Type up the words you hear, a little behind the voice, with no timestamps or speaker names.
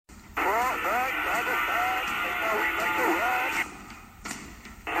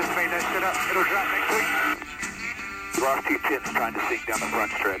lost 2 pins trying to sink down the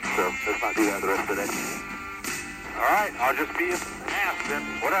front stretch, so let's not do that the rest of the day. All right, I'll just be an ass then.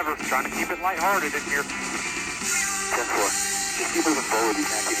 Whatever. Trying to keep it lighthearted in here. 10-4. Just keep moving forward. You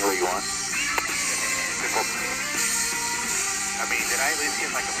can continue where you want. I mean, did I at least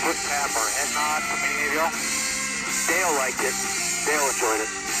get like a foot tap or a head nod from any of y'all? Dale liked it. Dale enjoyed it.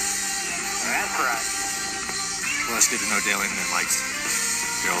 That's right. Well, it's good to know Dale Inman likes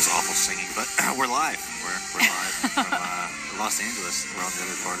Daryl's awful singing, but we're live. We're live from Los Angeles. We're on the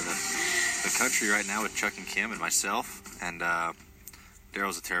other part of the country right now with Chuck and Kim and myself, and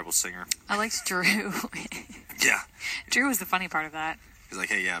Daryl's a terrible singer. I liked Drew. Yeah. Drew was the funny part of that. He's like,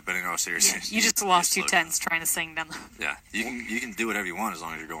 hey, but in all seriousness. Yeah, you just lost 2 tenths trying to sing down the... Yeah, you can do whatever you want as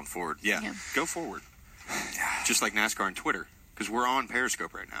long as you're going forward. Yeah. Go forward. Just like NASCAR and Twitter, because we're on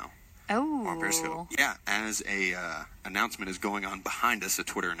Periscope right now. Oh. On Periscope. Yeah, as a announcement is going on behind us, a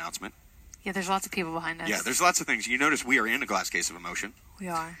Twitter announcement. Yeah, there's lots of people behind us. Yeah, there's lots of things. You notice we are in a glass case of emotion. We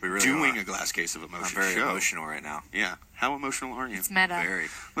are. We really doing are. A glass case of emotion. I'm very emotional right now. Yeah. How emotional are you? It's meta. Very.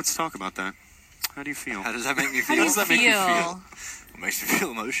 Let's talk about that. How do you feel? How does that make me feel? How does that make you feel? It makes me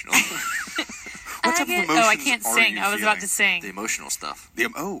feel emotional. What type of emotions I can't are sing. you I was about feeling? to sing. The emotional stuff.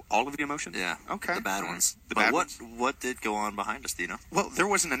 All of the emotions? Yeah. Okay. The bad ones. The But bad ones. What did go on behind us, do you know? Well, there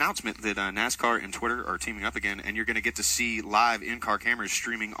was an announcement that NASCAR and Twitter are teaming up again, and you're going to get to see live in-car cameras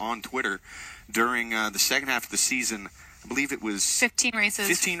streaming on Twitter during the second half of the season. I believe it was 15 races.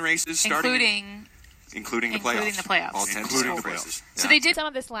 15 races, including the playoffs. Including the playoffs. All 10 Including the places. playoffs. So they did some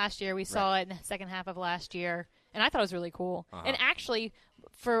of this last year. We saw it in the second half of last year, and I thought it was really cool. And actually,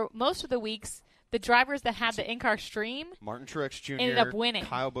 for most of the weeks, the drivers that had the in-car stream Martin Truex Jr., ended up winning.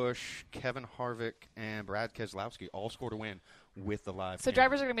 Kyle Busch, Kevin Harvick, and Brad Keselowski all scored a win with the live. So camera.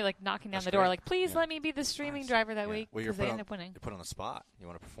 drivers are going to be like knocking down That's the door, great. like, please let me be the streaming driver that week Well, because they end up winning. You're put on the spot. You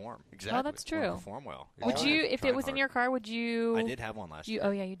want to perform. Exactly. Oh, that's You want to true. perform well. Would you, if it was in your car, would you? I did have one last year.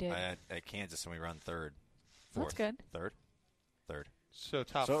 Oh, yeah, you did. At Kansas, and we run third. That's good. Third. So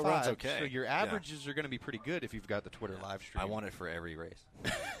top So it five. runs okay. So your averages are going to be pretty good if you've got the Twitter live stream. I want it for every race.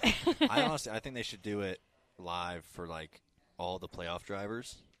 I think they should do it live for like all the playoff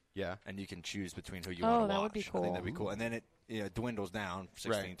drivers. Yeah. And you can choose between who you want to watch. that would be I think cool. that'd be cool. And then it dwindles down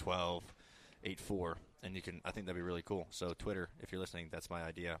 16, 12, 8-4. And you can. I think that'd be really cool. So Twitter, if you're listening, that's my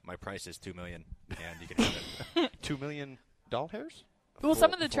idea. My price is $2 million, and you can have it. $2 million hairs? Well,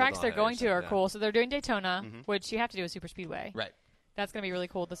 some of the full tracks they're going to are yeah. cool. So they're doing Daytona, which you have to do a super speedway. Right. That's going to be really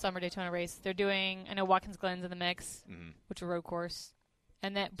cool, the summer Daytona race. They're doing, I know Watkins Glen's in the mix, which is a road course.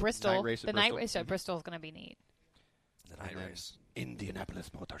 And that Bristol, Night race at the night Bristol. race at Bristol is going to be neat. The night race. Indianapolis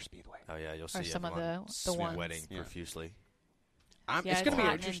Motor Speedway. Oh yeah, you'll see Or some of everyone the ones. sweating Yeah. profusely. It's going to be hot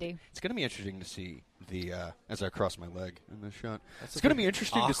in interesting. Indy. It's going to be interesting to see the as I cross my leg in this shot. That's It's going to be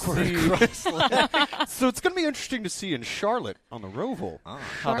interesting to see. So it's going to be interesting to see in Charlotte on the Roval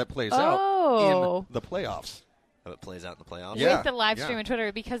how that plays out in the playoffs. How it plays out in the playoffs. Yeah. With the live stream on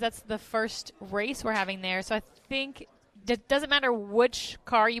Twitter, because that's the first race we're having there. So I think it doesn't matter which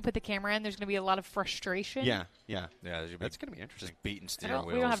car you put the camera in, there's going to be a lot of frustration. Yeah. That's going to be interesting. Just beating steering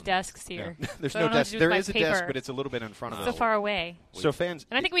wheels. We don't have desks here. There's So no I don't know what desk. to do There with is a my desk, paper. but it's a little bit in front of So us. far away. So fans,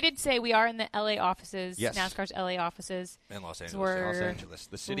 And I think we did say we are in the LA offices, Yes. NASCAR's LA offices. in Los Angeles. We're Los Angeles,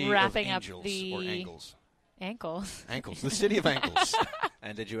 the city wrapping of up angels the or angles. ankles. Ankles, the city of ankles.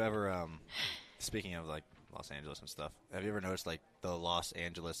 And did you ever, speaking of like Los Angeles and stuff, have you ever noticed like the Los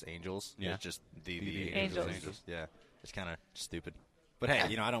Angeles Angels? Yeah. It's just the Angels. Angels. Yeah, it's kind of stupid. But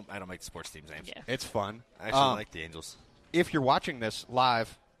hey, I don't make the sports teams names. Yeah. It's fun. I actually like the Angels. If you're watching this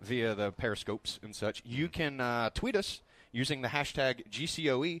live via the Periscopes and such, you can tweet us using the hashtag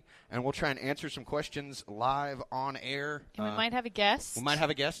GCOE, and we'll try and answer some questions live on air. And we might have a guest. We might have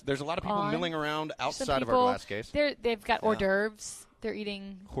a guest. There's a lot of people milling around outside of our glass case. They've got hors d'oeuvres. They're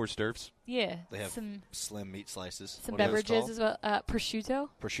eating. Hors d'oeuvres. Yeah. They have some slim meat slices. Some What are those beverages called? as well. Prosciutto.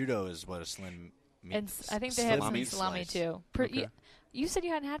 Prosciutto is what a slim meat. And I think they have some meat salami slice. too. Okay. You said you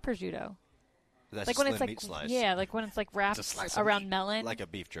hadn't had prosciutto. That's Like a when slim it's like meat slice. yeah, like when it's like wrapped It's a slice of around meat. melon. Like a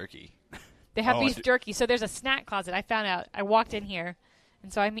beef jerky. They have Oh, beef jerky. So there's a snack closet. I found out. I walked in here,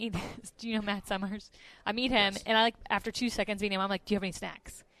 and so I meet. Do you know Matt Summers? I meet him, and I after 2 seconds meeting him, I'm like, "Do you have any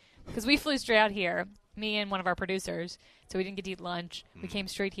snacks?" Because we flew straight out here, me and one of our producers, so we didn't get to eat lunch. We came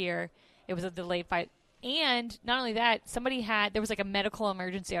straight here. It was a delayed flight, and not only that, there was like a medical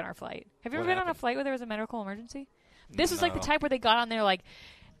emergency on our flight. Have you ever been on a flight where there was a medical emergency? This was like the type where they got on there like.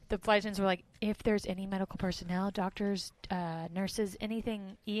 The flight attendants were like, if there's any medical personnel, doctors, nurses,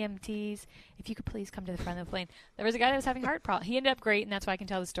 anything, EMTs, if you could please come to the front of the plane. There was a guy that was having heart problems. He ended up great, and that's why I can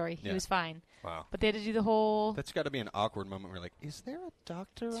tell the story. He was fine. Wow. But they had to do the whole... That's got to be an awkward moment where you're like, is there a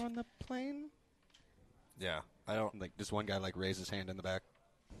doctor on the plane? Yeah. I don't. Like, does one guy like raise his hand in the back?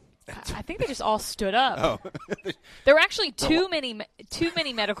 I think they just all stood up. Oh, There were actually too many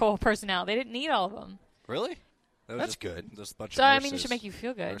medical personnel. They didn't need all of them. Really? That was That's just, good. Just a bunch So of I nurses, mean, it should make you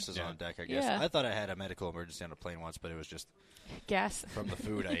feel good. nurses Yeah. on deck, I guess. Yeah. I thought I had a medical emergency on a plane once, but it was just Gas. from the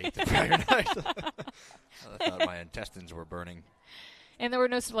food I ate the prior night. I thought my intestines were burning. And there were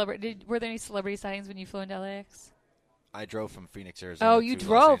no were there any celebrity sightings when you flew into LAX? I drove from Phoenix, Arizona. Oh, you to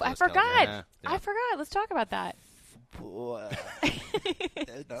drove. Los I Angeles, forgot. California. I forgot. Let's talk about that.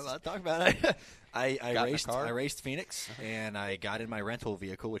 Not allowed to talk about it. I Got in a raced. car? I raced Phoenix, and I got in my rental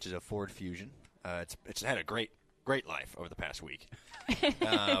vehicle, which is a Ford Fusion. It's had a great life over the past week.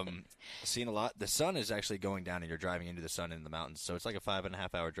 Seen a lot. The sun is actually going down, and you're driving into the sun in the mountains, so it's like a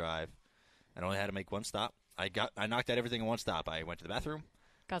 5.5 hour drive. I only had to make one stop. I knocked out everything in one stop. I went to the bathroom,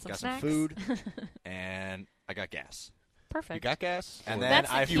 Got some got snacks. some food, and I got gas. Perfect. you got gas? And Or- then That's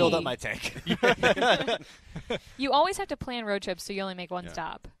the I filled key. up my tank. You always have to plan road trips so you only make one Yeah.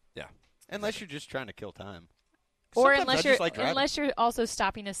 stop. unless you're just trying to kill time. Or Sometimes I unless just like driving. you're also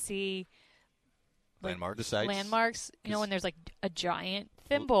stopping to see Landmark. The sights. landmarks. You know, 'Cause- when there's like a giant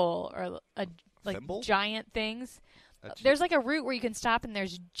thimble or Thimble? giant things. That's- There's like a route where you can stop and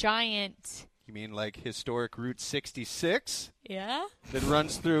there's giant. You mean like historic Route 66 Yeah, that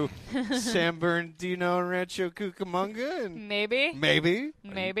runs through San Bernardino and Rancho Cucamonga? And maybe. maybe.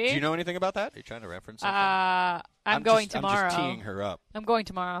 Maybe. Do you know anything about that? Are you trying to reference something? I'm going just, tomorrow. I'm just teeing her up. I'm going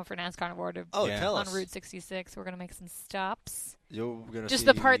tomorrow for NASCAR Carnivore to Oh, Yeah. tell on us. Route 66. We're gonna make some stops. You're gonna Just see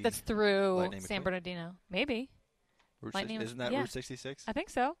the part that's through Lightning San McQueen? Bernardino. Maybe. Route Lightning- 60 isn't that yeah. Route 66? I think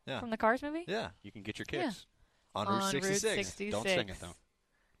so. Yeah. From the Cars movie. Yeah, You can get your Yeah. kicks. on Route 66. 66. Don't sing it, though.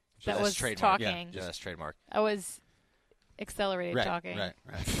 That That's was trademark. talking. Yeah, that's trademark. I was accelerated Right, talking.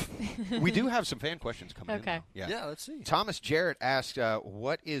 right. We do have some fan questions coming in. Okay. though. Yeah. Yeah, let's see. Thomas Jarrett asked,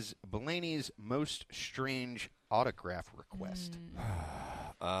 what is Blaney's most strange autograph request?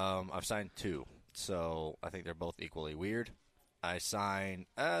 I've signed 2, so I think they're both equally weird. I signed.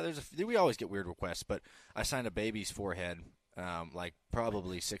 We always get weird requests, but I signed a baby's forehead, like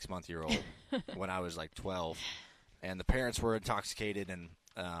probably 6-month-old, when I was like 12, and the parents were intoxicated, and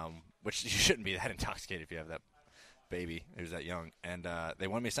which you shouldn't be that intoxicated if you have that baby who's that young, and they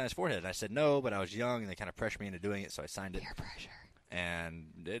wanted me to sign his forehead, and I said no, but I was young, and they kind of pressured me into doing it, so I signed it. Peer pressure.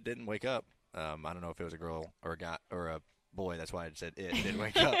 And it didn't wake up. I don't know if it was a girl or a guy or a boy. That's why I said it didn't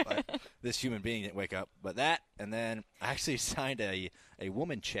wake up. This human being didn't wake up. But that, and then I actually signed a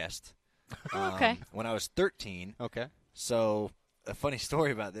woman chest Okay. when I was 13. Okay. So a funny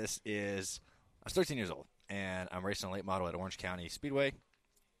story about this is I was 13 years old, and I'm racing a late model at Orange County Speedway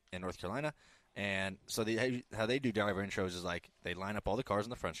in North Carolina. And so how they do driver intros is like they line up all the cars in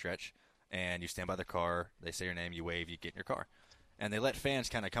the front stretch, and you stand by the car, they say your name, you wave, you get in your car. And they let fans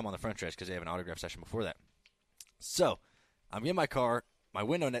kind of come on the front stretch because they have an autograph session before that. So I'm in my car, my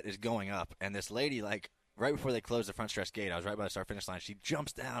window net is going up, and this lady, like, right before they close the front stretch gate, I was right by the start-finish line, she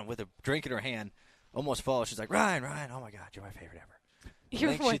jumps down with a drink in her hand, almost falls. She's like, Ryan, oh, my God, you're my favorite ever.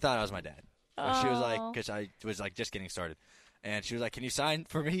 I think she thought I was my dad. She was like, because I was, like, just getting started. And she was like, can you sign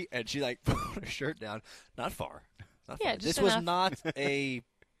for me? And she, like, put her shirt down. Not far. Yeah, far. just This was enough. not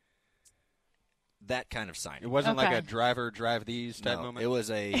that kind of signing. It wasn't like Okay. a driver drive these type No, moment? it was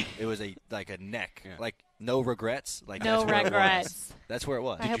a like a neck, Yeah. like no regrets. Like No that's where It was. regrets. That's where it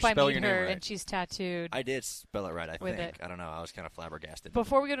was. I Did hope you I spell meet your name her right? and she's tattooed. I did spell it right. I With think. it. I don't know. I was kind of flabbergasted.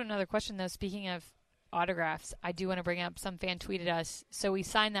 Before we go to another question, though, speaking of autographs, I do want to bring up some fan tweeted us. So we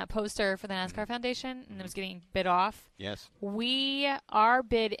signed that poster for the NASCAR Foundation, and it was getting bid off. Yes. Our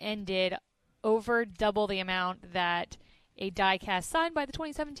bid ended over double the amount that a die-cast signed by the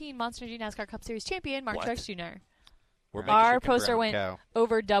 2017 Monster Energy NASCAR Cup Series champion, Mark What? Truex Jr. We're Our Chicken poster brown went cow.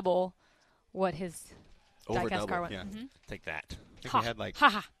 over double what his Over die-cast double. car went. Yeah. Mhm. Take that. I think Ha. we had like Ha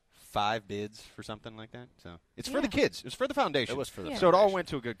ha. 5 bids for something like that. So it's for Yeah. the kids. It was for the foundation. It was for the. Yeah. So it all foundation. went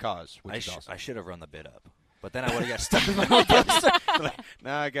to a good cause, which I, is awesome. I should have run the bid up, but then I would have got stuck with my own poster.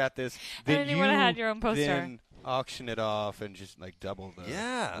 Now I got this. And Then then you would've had your own poster. Then auction it off and just like double the.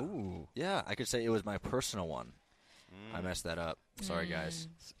 Yeah. Ooh. Yeah, I could say it was my personal one. I messed that up. Sorry, guys.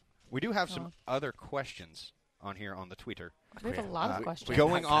 We do have some Oh. other questions on here on the Twitter. We have a lot of questions.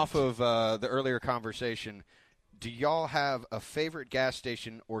 Going off of the earlier conversation, do y'all have a favorite gas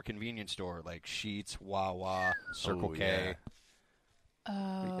station or convenience store like Sheetz, Wawa, Circle Oh, K? yeah.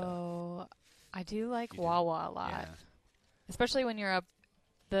 Oh, I do like You do? Wawa a lot. Yeah. Especially when you're up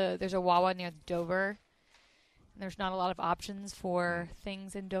there's a Wawa near Dover. And there's not a lot of options for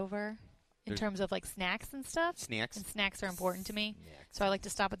things in Dover in There's- terms of like snacks and stuff. Snacks. And snacks are important to me. So I like to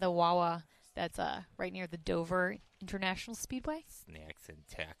stop at the Wawa That's right near the Dover International Speedway. Snacks and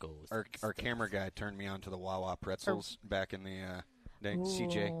tacos. Our camera guy turned me on to the Wawa pretzels back in the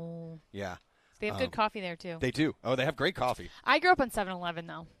CJ. Ooh. Yeah. They have good coffee there, too. They do. Oh, they have great coffee. I grew up on 7-Eleven,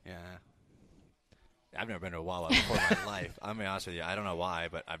 though. Yeah. I've never been to a Wawa before in my life. I'm going to be honest with you. I don't know why,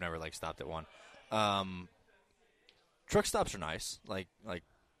 but I've never stopped at one. Truck stops are nice, like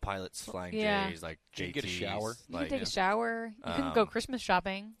Pilots, Flying J's, like JT's. You can get a shower. You can take a shower. You can go Christmas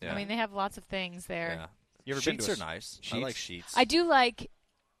shopping. Yeah. I mean, they have lots of things there. Yeah. You ever Sheets been to are nice. Sheets? I like Sheets. I do like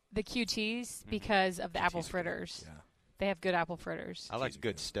the QTs because of the apple fritters. Yeah. They have good apple fritters. I like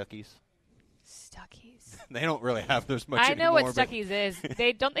good Stuckies. Stuckies. They don't really have those much I know anymore. what Stuckies is.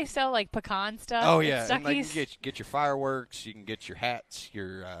 They still like pecan stuff. Oh at yeah, and, like, you Stuckies? can get your fireworks. You can get your hats.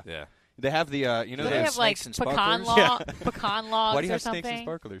 Your Yeah. They have the you know Do they they have like snakes and pecan sparklers? pecan logs Why do you or have something? snakes and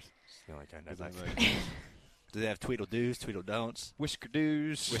sparklers? It's the only kind I'd like. Do they have Tweedledoos, Tweedledon'ts? Whisker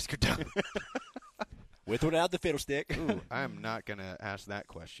doos. Whisker Don't. With or without the fiddlestick. Ooh, I'm not gonna ask that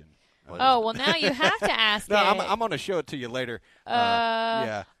question. Oh well, now you have to ask No, it. I'm gonna show it to you later.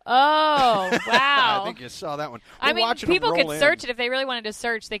 Yeah. Oh wow! I think you saw that one. I We're mean, watching 'em people roll could in. search it if they really wanted to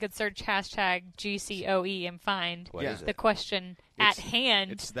search. They could search hashtag GCOE and find What Yeah. is the it? question It's- at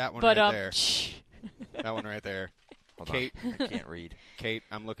hand. It's that one but right there. shh. That one right there. Hold Kate, on. I can't read. Kate,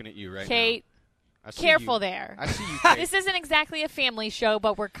 I'm looking at you right Kate, now. I see careful you. there. I see you, Kate. This isn't exactly a family show,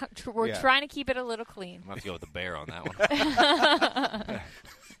 but we're Yeah. trying to keep it a little clean. I'm going to have to go with the bear on that one.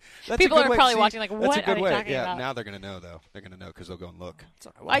 That's People a good are way. probably See, watching like, that's what a good are they way. talking Yeah, about? now they're gonna know though. They're gonna know because they'll go and look.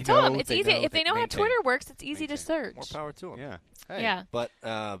 I told them know, it's they easy. know, If they know how maintain. Twitter works, it's easy to Maintain. search. More power to them. Yeah. Hey. Yeah. But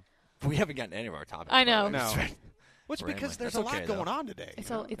we haven't gotten to any of our topics. I by the know. way. No. It's Well, it's because rambling. there's That's a lot okay, going though. on today. It's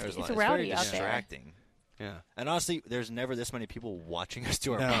you know? a it's There's it's a a lot. rowdy It's out very there. distracting. Yeah. And honestly, there's never this many people watching us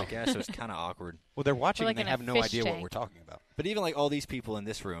do our No. podcast, so it's kind of awkward. Well, they're watching like and they in a have no fish idea what tank. we're talking about. But even like all these people in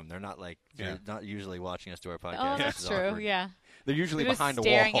this room, they're not like Yeah. they're not usually watching us do our podcast. Oh, which that's is true. awkward. Yeah. They're usually They're just behind a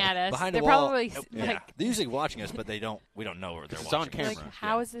staring wall. at us. Behind They're a wall. probably Yeah. like, They're usually watching us, but we don't know where they're It's watching. on us. camera. like,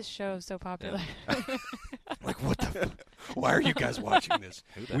 how is this show so popular? Like, what the? Why are you guys watching this?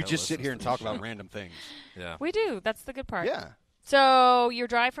 Who the We hell just sit listens here to and this talk shit? about random things. Yeah. We do. That's the good part. Yeah. So your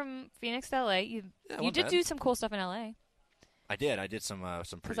drive from Phoenix to LA, you wasn't did bad. do some cool stuff in LA I did. I did some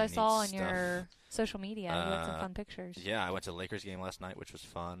because pretty I neat saw on stuff. your social media you had some fun pictures. Yeah, I went to the Lakers game last night, which was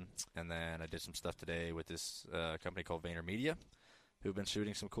fun, and then I did some stuff today with this company called VaynerMedia, who've been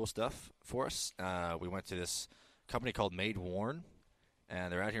shooting some cool stuff for us. We went to this company called Made Worn,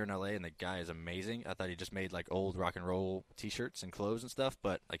 and they're out here in LA, and the guy is amazing. I thought he just made like old rock and roll T-shirts and clothes and stuff,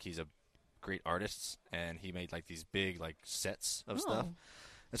 but like he's a great artist, and he made like these big like sets of stuff,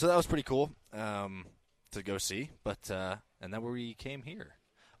 and so that was pretty cool to go see. But and then we came here.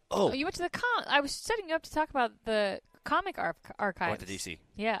 Oh, you went to the I was setting you up to talk about the comic archives. I went to DC.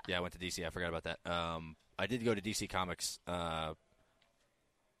 Yeah. Yeah, I went to DC. I forgot about that. I did go to DC Comics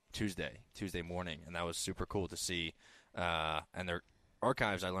Tuesday morning, and that was super cool to see. And their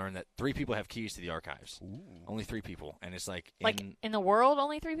archives, I learned that 3 people have keys to the archives. Ooh. Only 3 people, and it's like In the world,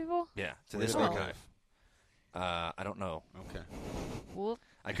 only 3 people? yeah, to Where this do they archive. I don't know. Okay. Well,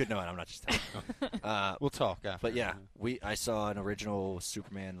 I could know it. I'm not just telling. We'll talk after. But yeah, I saw an original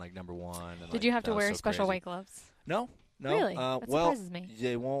Superman like #1. And, did like, you have to that was wear so special crazy. white gloves? No. Really? That well, surprises me.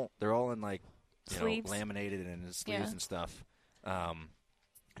 they won't. They're all in like Sleeves? laminated and in sleeves Yeah. and stuff. And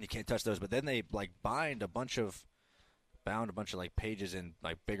you can't touch those. But then they like bound a bunch of like pages in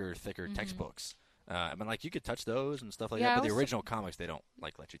like bigger, thicker textbooks. I mean, like you could touch those and stuff like Yeah, that. I But the was- original comics, they don't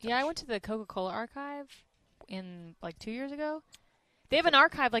like let you touch. Yeah, I went to the Coca-Cola archive in like 2 years ago. They have an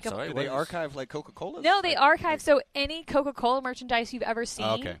archive like Sorry, Do what they is- archive like Coca-Cola? No, they archive so any Coca-Cola merchandise you've ever seen.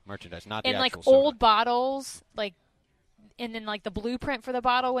 Okay, merchandise, not the And like actual soda. old bottles, like, and then like the blueprint for the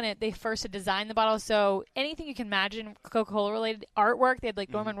bottle when they first had designed the bottle. So anything you can imagine Coca-Cola related artwork. They had like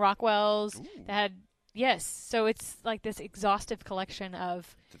Norman Rockwell's. They had so it's like this exhaustive collection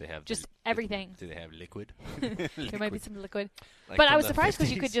of Do they have just everything. Do they have liquid? There might be some liquid, Like but I from was the surprised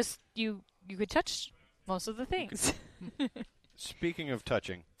because you 50s? could just you could touch most of the things. Speaking of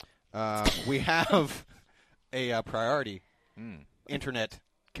touching, we have a priority internet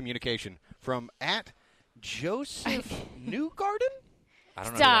communication from @Joseph Newgarden. I don't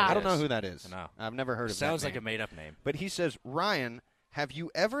know. Who Stop. that I don't know is. who that is. No. I've never heard of Sounds that like a name. made-up name. But he says, Ryan, have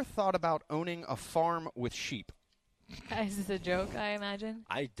you ever thought about owning a farm with sheep? Is this a joke? I imagine.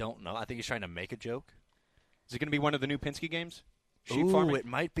 I don't know. I think he's trying to make a joke. Is it going to be one of the new Penske games? Sheep Ooh, farming? it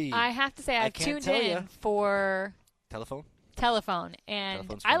might be. I have to say I I've can't tuned tell in ya. for Telephone? Telephone, and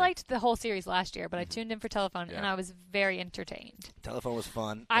Telephone's I funny. liked the whole series last year, but I tuned in for Telephone, and Yeah. I was very entertained. Telephone was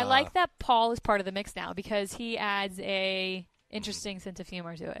fun. I like that Paul is part of the mix now because he adds interesting sense of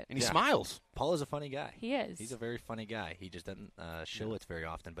humor to it. And he Yeah. smiles. Paul is a funny guy. He is. He's a very funny guy. He just doesn't show it very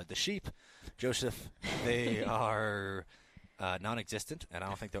often. But the sheep, Joseph, they are non-existent, and I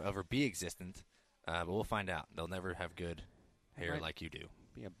don't think they'll ever be existent. But we'll find out. They'll never have good hair Right. like you do.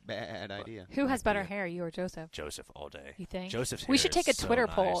 Be a bad idea. Who has better Yeah. hair, you or Joseph? Joseph all day. You think? Joseph's we hair should take is a so Twitter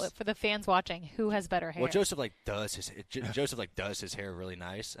poll nice. for the fans watching. Who has better hair? Well, Joseph does his Joseph does his hair really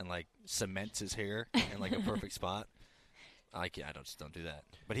nice and cements his hair in a perfect spot. I just don't do that.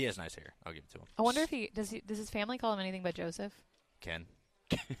 But he has nice hair. I'll give it to him. I wonder if he does his family call him anything but Joseph? Ken.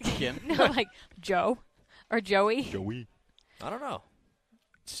 Kim? No, like Joe or Joey. Joey. I don't know.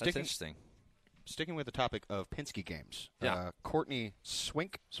 That's Sticking, interesting. sticking with the topic of Penske games. Yeah. Courtney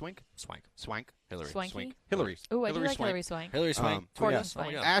Swank? Swank. Hillary. Swanky? Swank. Hillary. Oh, I do like Swank. Hillary Swank. Hillary Swank. Courtney yeah. Swank.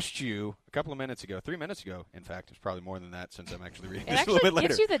 Oh, yeah. Asked you a couple of minutes ago, 3 minutes ago, in fact. It's probably more than that since I'm actually reading It this a actually little bit later.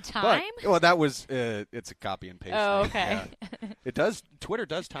 gives you the time? But, well, that was, it's a copy and paste Oh, thing. okay. Yeah. It does, Twitter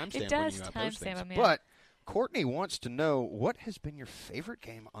does timestamp It when does you post timestamp things. them, yeah. But Courtney wants to know, what has been your favorite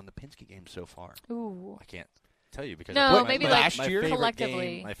game on the Penske game so far? Ooh. I can't tell you because No, my- maybe my- like my favorite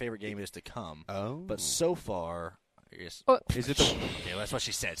collectively. Game, my favorite game is to come. Oh. But so far, I guess. Oh, Is it the... Okay, that's what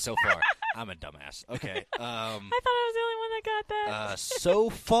she said. So far, I'm a dumbass. Okay. I thought I was the only one that got that. So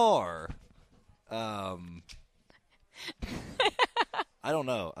far, I don't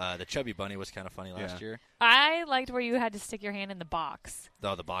know. The Chubby Bunny was kind of funny last Yeah. year. I liked where you had to stick your hand in the box.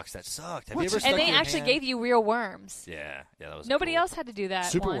 Oh, the box that sucked. Have What? you ever And stuck And they your actually hand- gave you real worms. Yeah, that was Nobody cool. else had to do that.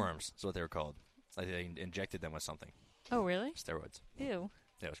 Super one. worms is what they were called. Like they injected them with something, Oh, really? steroids. Ew.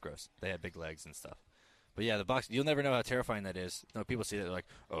 Yeah, it was gross. They had big legs and stuff. But yeah, the box. You'll never know how terrifying that is. No, people see that they're like,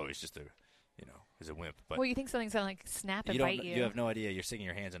 "Oh, he's just he's a wimp." But Well, you think something's going to snap and you don't. bite you. You have no idea. You're sticking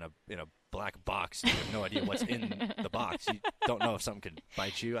your hands in a black box. You have no idea what's in the box. You don't know if something could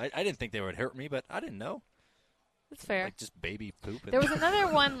bite you. I didn't think they would hurt me, but I didn't know. That's fair. Like just baby poop. There was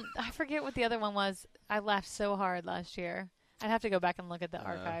another one. I forget what the other one was. I laughed so hard last year. I'd have to go back and look at the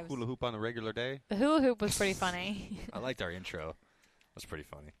archives. hula hoop on a regular day? The hula hoop was pretty funny. I liked our intro. It was pretty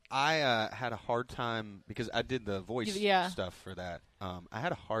funny. I had a hard time because I did the voice Yeah. stuff for that. I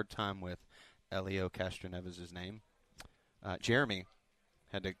had a hard time with Elio Castroneves' name. Jeremy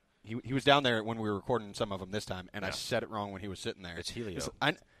had to. He was down there when we were recording some of them this time, and I Yeah. said it wrong when he was sitting there. It's Helio.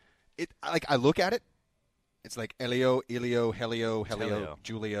 I look at it. It's like Elio, Helio, Helio.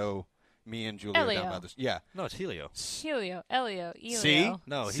 Julio. Me and Julia Elio. down by this. Yeah. No, it's Helio. Helio, Elio, Elio. See?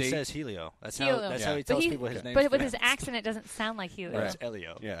 No, he See? says Helio. That's Helio. how. That's Yeah. how he But tells people his name. But with his accent, it doesn't sound like Helio. It's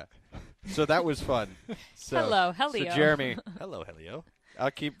Elio. Yeah. So that was fun. So, Hello, So Helio. Jeremy, Hello, Helio. I'll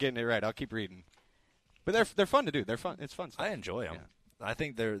keep getting it right. I'll keep reading. But they're fun to do. They're fun. It's fun stuff. I enjoy them. Yeah. I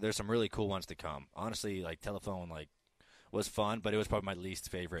think there's some really cool ones to come. Honestly, telephone was fun, but it was probably my least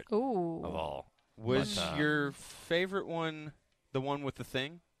favorite Ooh. of all. Was But, your favorite one the one with the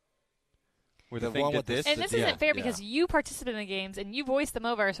thing? Where the, The thing one did with the- this? And this Yeah, isn't fair yeah. because you participate in the games and you voice them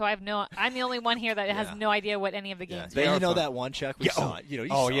over, so I'm the only one here that has Yeah. no idea what any of the Yeah. games They are. are you know fun. that one, Chuck? We Yeah, saw oh, it. You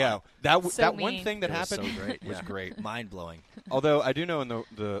Oh saw yeah, it. that So that one mean. thing that It was happened so great. was Yeah. great. Mind blowing. Although I do know in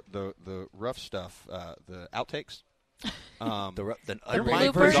the rough stuff, the outtakes, The their bloopers?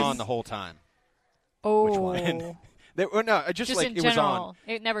 mic was on the whole time. Oh. Which one? And no, just Just like in it was general, on,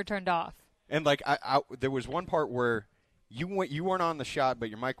 it never turned off. and like there was one part where you weren't on the shot, but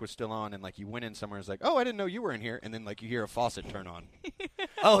your mic was still on, and you went in somewhere. It's like, oh, I didn't know you were in here, and then you hear a faucet turn on.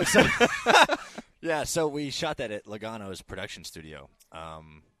 Oh, so yeah. So we shot that at Logano's production studio,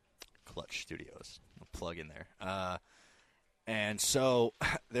 Clutch Studios. I'll plug in there. And so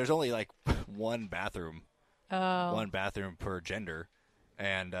there's only one bathroom. Oh. One bathroom per gender,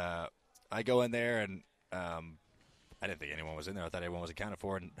 and I go in there and I didn't think anyone was in there. I thought everyone was accounted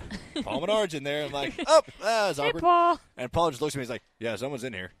for, and Paul Menard's in there. I'm like, oh, that's Hey, awkward. Paul. And Paul just looks at me. He's like, yeah, someone's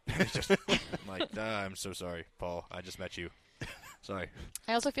in here. He's just I'm like, I'm so sorry, Paul. I just met you. Sorry.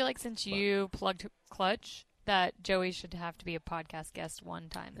 I also feel like since you plugged Clutch, that Joey should have to be a podcast guest one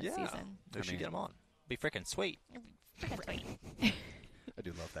time this season. We should get him on. Be freaking sweet. I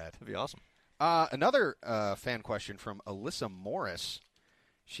do love that. That'd be awesome. Another fan question from Alyssa Morris.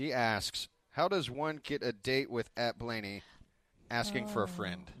 She asks, how does one get a date with @Blaney asking for a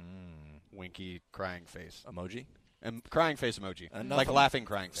friend? Winky crying face. Emoji. And crying face emoji. Enough Like of- laughing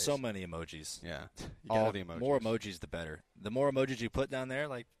crying face. So many emojis. Yeah. You All gotta- the emojis. More emojis, the better. The more emojis you put down there,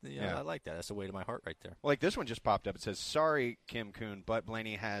 Yeah. I like that. That's the way to my heart right there. Like this one just popped up. It says, sorry, Kim Kuhn, but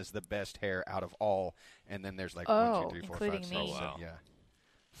Blaney has the best hair out of all. And then there's 1, 2, 3, 4, 5, including 6, me. 7, Wow. yeah.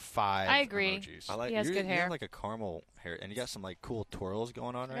 5 I agree. emojis. I like He has you good hair. have like a caramel hair, and you got some cool twirls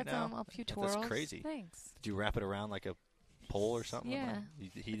going on I right got now. a few twirls. That's crazy. Thanks. Did you wrap it around like a pole or something? Yeah. You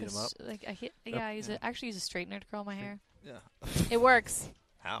heated them up. I actually use a straightener to curl my hair. Yeah. It works.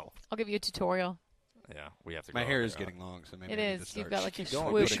 How? I'll give you a tutorial. Yeah, we have to. My go hair out is there. getting long, so maybe It I need to is. start. You've got like a Keep going.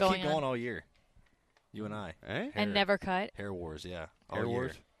 swoosh Keep going going on. all year. You and I. Eh? And never cut. Hair wars, yeah. Hair all year.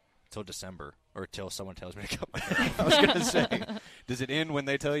 wars? Till December, or till someone tells me to cut my hair. I was going to say, does it end when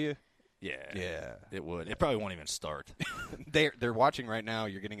they tell you? Yeah. Yeah. It would. It probably won't even start. They're watching right now.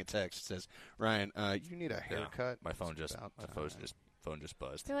 You're getting a text that says, Ryan, you need a Yeah. haircut. My phone It's just about phone just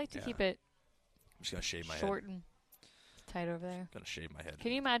buzzed. They like to Yeah. keep it I'm just gonna shave my short head. and tight over there. Gonna shave my head.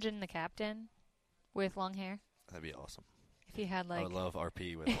 Can you imagine the captain with long hair? That'd be awesome. If he had I like, would love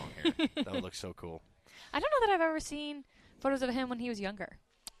RP with long hair. That would look so cool. I don't know that I've ever seen photos of him when he was younger.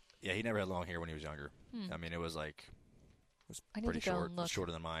 Yeah, he never had long hair when he was younger. I mean, it was like I need pretty to go short. and look.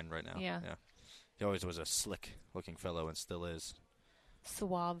 Shorter than mine right now. Yeah. He always was a slick-looking fellow, and still is.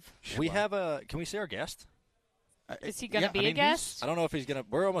 Suave. We have a. Can we see our guest? Is he going to be a guest? I don't know if he's gonna.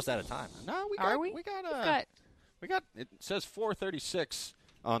 We're almost out of time. No, we got. Are we? We got. We've got We got. It says 4:36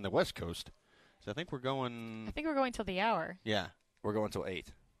 on the West Coast, so I think we're I going. think we're going till the hour. Yeah, We're going till 8.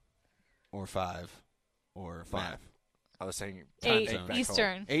 or 5, or 5. math. I was saying Time 8 zone.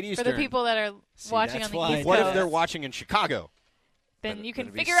 Eastern. 8 For the Eastern. people that are See, watching that's on the why. East What Coast, if they're watching in Chicago? then Then you can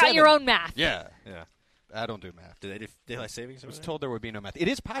it'd be figure out your 7. own math. Yeah, Yeah. I don't do math. Do they do daylight savings? I was over told there would be no math. It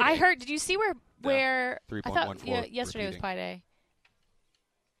is Pi Day. I heard. Did you see where I thought 3.14 yesterday was repeating. Pi Day.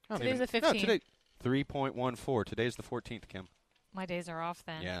 I don't today's even- the No, 15th. today 3.14. Today's the 14th, Kim. My days are off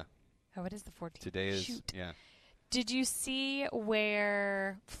then. Yeah, Oh, it is the 14th. today is. Shoot. Yeah. Did you see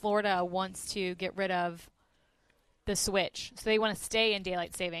where Florida wants to get rid of the switch? So they want to stay in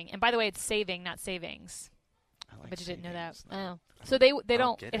daylight saving. And by the way, it's saving, not savings. I like But you didn't know that. savings, though. Oh. So they don't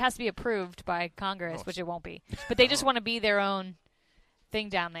don't. get It it. has to be approved by Congress, Oh, which it won't be. But they just want to be their own thing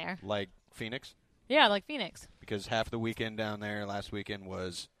down there. Like Phoenix, Yeah, like Phoenix. because half the weekend down there last weekend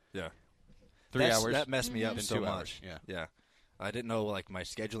was Yeah. 3 That's- hours. That messed me up Then so 2 much. hours, yeah. Yeah. I didn't know like my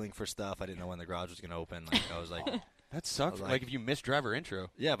scheduling for stuff. I didn't know when the garage was going to open. Like I was like, That sucks. I was Like if you miss driver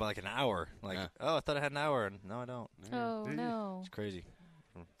intro. yeah, but like an hour. Like, Yeah. oh, I thought I had an hour, and no, I don't. Oh no. It's crazy.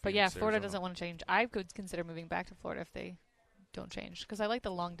 From But yeah, Phoenix, Florida Arizona. doesn't want to change. I could consider moving back to Florida if they don't change because I like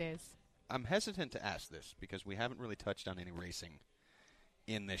the long days. I'm hesitant to ask this because we haven't really touched on any racing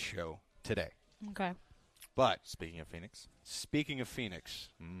in this show today. Okay. But Speaking of Phoenix, speaking of Phoenix,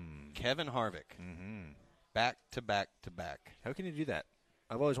 Kevin Harvick, back to back to back. how can you do that?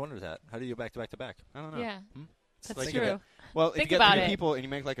 I've always wondered that. How do you go back to back to back? I don't know. Yeah. It's That's like true. Well, if Think you get about three it. people and you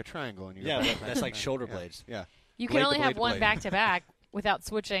make like a triangle and you Yeah, go back, but back, that's back, like back. shoulder Yeah. blades. Yeah. You Blade can to only have blade to one blade. back to back without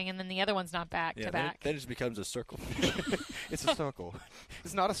switching, and then the other one's not back Yeah, to then back. it just becomes a circle. It's a circle.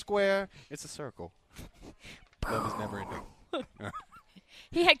 It's not a square. It's a circle. Love is never ending.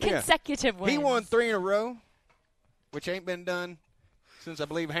 He had Yeah. consecutive wins. He won 3 in a row, which ain't been done since I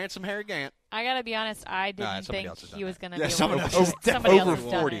believe Handsome Harry Gant. I gotta be honest. I didn't somebody think else has done he was that. gonna Yeah, be someone able else to. has done Somebody else over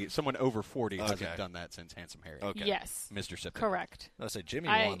has done 40. it. Someone over 40 hasn't Okay. done that since Handsome Harry. Okay. Yes, Mr. Sippin. correct. I say Jimmy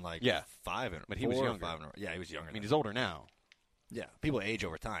I- won like Yeah. 5 in, But he was 4 or younger. 5 in a row. Yeah, he was younger. I mean, than he's older now. yeah, people age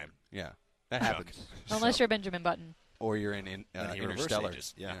over time. Yeah. That Chuck. happens. Unless you're Benjamin Button. Or you're in And he reverse Interstellar.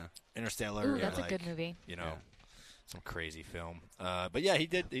 ages. Yeah. Interstellar. Ooh, and, that's a like, good movie. You know, Yeah. some crazy film. But yeah, he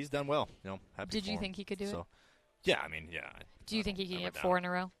did. He's done well. You know, happy Did for you him. think he could do So, it? yeah, I mean, yeah. Do you think he can I get would 4 doubt in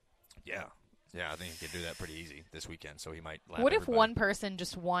a row? it. Yeah, yeah. I think he could do that pretty easy this weekend. So he might. Lap What if everybody. one person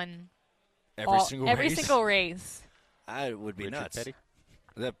just won every single every race? single race? I would be Richard nuts. Petty?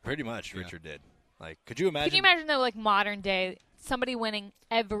 That pretty much Yeah. Richard did. Like, could you imagine? Can you imagine though, like modern day, somebody winning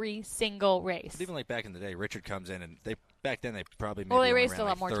every single race? But even like back in the day, Richard comes in and back then they probably Well, they maybe only raced ran a lot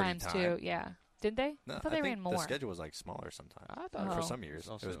like more 30 times times. too. Yeah, didn't they? No, I thought they think ran more. The schedule was like smaller sometimes. I thought For Oh. some years,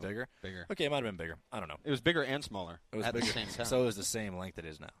 Also it was bigger. Bigger. Okay, it might have been bigger. I don't know. It was bigger and smaller It was at bigger. the same time. So it was the same length it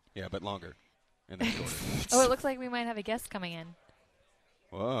is now. yeah, but longer. And then shorter. Oh, it looks like we might have a guest coming in.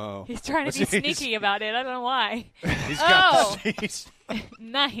 Whoa. He's trying to be sneaky about it. I don't know why. He's Oh. got he's,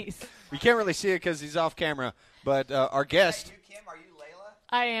 Nice. You can't really see it because he's off camera, but our guest, Kim, are you Layla?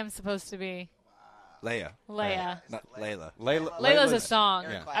 I am supposed to be Leia, Leia. not Layla. Layla. Layla's a song.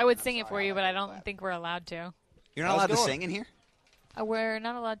 Yeah. I would sing it for you, but I don't think we're allowed to. You're How's not allowed it to going? sing in here? We're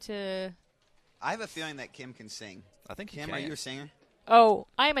not allowed to. I have a feeling that Kim can sing. I think Kim, are you a singer? Oh,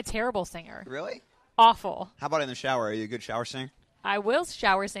 I am a terrible singer. Really? Awful. How about in the shower? Are you a good shower singer? I will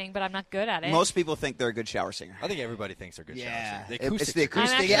shower sing, but I'm not good at it. Most people think they're a good shower singer. I think everybody thinks they're good Yeah. shower singers. It's the I'm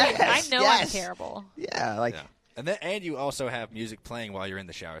acoustic. actually, Yes, I know yes. I'm terrible. Yeah, like, Yeah. And you also have music playing while you're in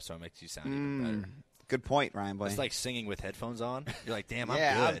the shower, so it makes you sound even better. good point, Ryan Blaney. It's like singing with headphones on. You're like, damn,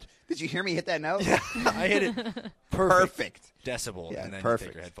 yeah, I'm good. did you hear me hit that note? I hit it Perfect. decibel, Yeah, and then you perfect.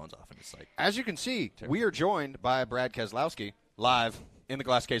 take your headphones off, and it's like, As you can see, we are joined by Brad Keselowski live in the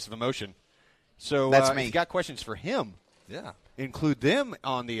glass case of emotion. So That's if me. you got questions for him, Yeah. Include them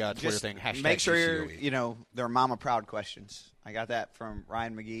on the Twitter Just thing. Hashtag make sure GCOE. they're mama proud questions. I got that from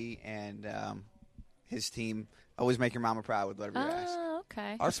Ryan McGee and his team. Always make your mama proud with whatever you ask. Oh,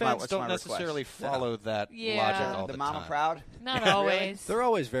 okay. Our That's my- fans that's don't my request. necessarily follow that Yeah. logic all The the mama time. proud? Not always. They're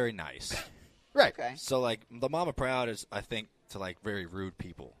always very nice. Right. Okay. So, like, the Mama Proud is, I think, to, like, very rude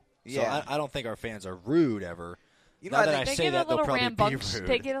people. Yeah. So I don't think our fans are rude ever. You know, Now I that think I They say get a that, they'll little probably be rambunctious. rude.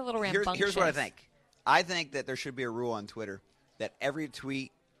 They get a little Here's rambunctious. what I think. I think that there should be a rule on Twitter that every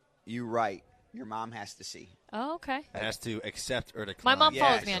tweet you write, your mom has to see. Oh, okay. It has to accept or My decline. mom Yeah,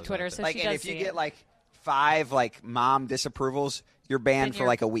 follows me on so Twitter, that's so Like, she and does if you see get it. like 5 like mom disapprovals, you're banned Then for you're-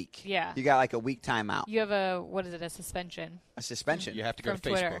 like a week. yeah. You got like a week timeout, You have a suspension. a suspension. You have to go From to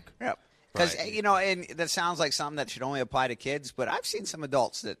Twitter. Facebook. Yep. Because Right. and that sounds like something that should only apply to kids, but I've seen some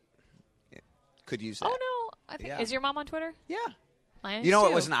adults that could use that. Oh no! I think Yeah. is your mom on Twitter? Yeah. Mine You know is what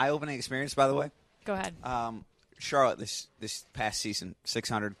too. was an eye-opening experience, by the way? Go ahead. Charlotte this past season,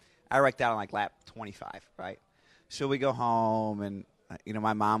 600. I wrecked out on like lap 25, right? So we go home, and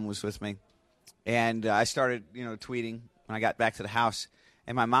my mom was with me, and I started tweeting when I got back to the house,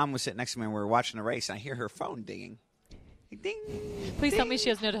 and my mom was sitting next to me, and we were watching the race, and I hear her phone dinging. Ding. Please tell me ding. she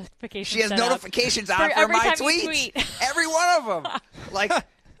has notifications. She has set up. notifications on For for every my time you tweets. tweet. Every one of them. Like,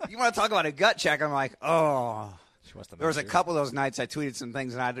 you want to talk about a gut check? I'm like, oh. She wants to There was a make sure. couple of those nights I tweeted some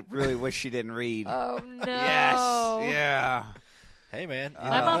things, and I really wish she didn't read. Oh no! Yes. Yeah. Hey, man.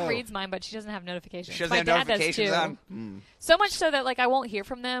 My mom Oh. reads mine, but she doesn't have notifications. She doesn't My have dad notifications does too. on? Mm. So much so that like I won't hear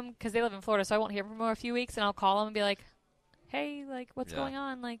from them because they live in Florida, so I won't hear from them for a few weeks, and I'll call them and be like, "Hey, like, what's Yeah. going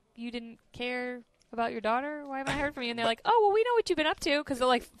on? Like, you didn't care about your daughter? Why haven't I heard from you?" And they're like, "Oh, well, we know what you've been up to," because they'll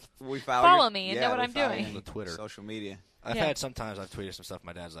like We follow me and know what we I'm follow doing. you On the Twitter. Social media. I've Yeah. had sometimes I've tweeted some stuff.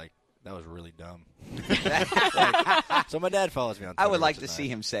 My dad's like, that was really dumb. Like, so my dad follows me on Twitter. I would like which to is see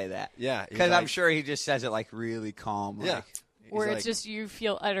nice. him say that. Yeah. he's Because I'm like- sure he just says it like really calm. Yeah. Like, He's where like, it's just you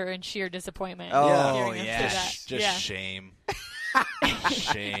feel utter and sheer disappointment. Oh, hearing him say yeah. that. just yeah. shame.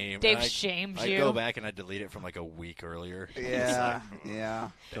 Shame. Dave And shames I you. go back and I delete it from like a week earlier. yeah. Yeah.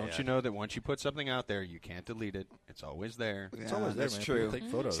 Don't you know that once you put something out there, you can't delete it? It's always there. It's always there, that's man. true. People take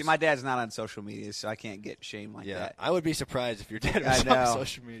photos. See, my dad's not on social media, so I can't get shame like yeah, that. I would be surprised if your dad I was know. on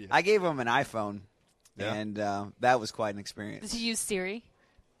social media. I gave him an iPhone, Yeah. and that was quite an experience. Does he use Siri?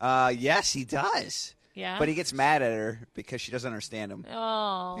 Yes, he does. Yeah. But he gets mad at her because she doesn't understand him.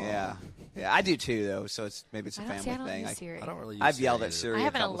 Oh. Yeah. Yeah, I do too, though, so maybe it's a I don't, family see, I don't thing. use Siri. I don't really use I've Siri yelled at either. Siri I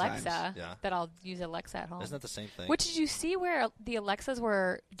have a an couple Alexa times. Yeah. that I'll use Alexa at home. Isn't that the same thing? What did you see where the Alexas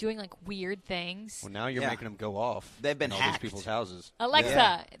were doing like weird things? Well, now you're Yeah. making them go off. They've been in all hacked. these people's houses. Alexa,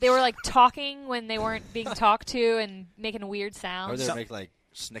 Yeah. they were like talking when they weren't being talked to and making weird Or sounds. they make like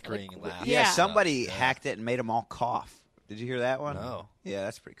snickering laugh. Yeah, Yeah. somebody Yeah. hacked it and made them all cough. Did you hear that one? No. Yeah,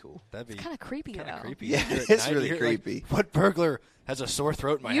 that's pretty cool. That'd be Kind of creepy kind though. of creepy. Yeah, You hear it at it's night, really you hear, like, creepy. what burglar has a sore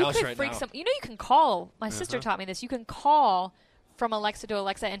throat in my You house could right freak now? some. You know, you can call. My sister taught me this. You can call from Alexa to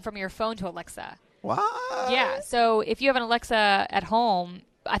Alexa and from your phone to Alexa. What? Yeah. So if you have an Alexa at home,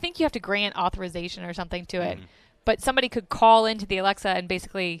 I think you have to grant authorization or something to it. But somebody could call into the Alexa and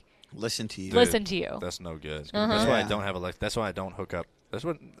basically Listen to you. listen to you. That's no good. Uh-huh. That's why I Yeah. don't have Alexa. That's why I don't hook up. That's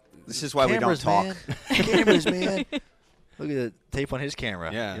what. This is why we don't Cameras, talk. man. Cameras, man. Look at the tape on his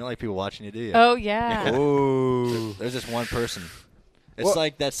camera. Yeah. You don't like people watching you, do you? Oh yeah. Ooh. There's just one person. It's Well-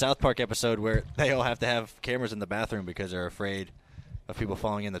 like that South Park episode where they all have to have cameras in the bathroom because they're afraid of people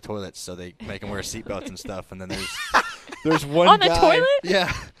falling in the toilets, so they make them wear seatbelts and stuff. And then there's one On the guy, toilet?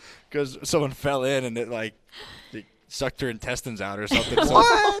 yeah, because someone fell in and it sucked her intestines out or something. So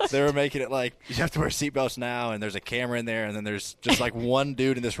they were making it like you have to wear seatbelts now, and there's a camera in there, and then there's just like one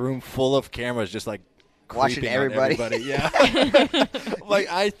dude in this room full of cameras, just like Watching creeping on everybody. Yeah, like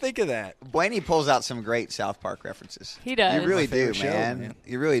I think of that. Blaney pulls out some great South Park references. He does. You really My favorite do, show, man. man.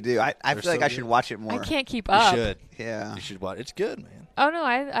 You really do. I They're feel like so I should good. watch it more. I can't keep You up. should. Yeah. You should watch. It's good, man. Oh no,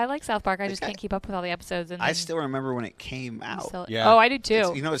 I like South Park. I just Okay. can't keep up with all the episodes. And I then still remember when it came I'm out. still- Yeah. Oh, I do too.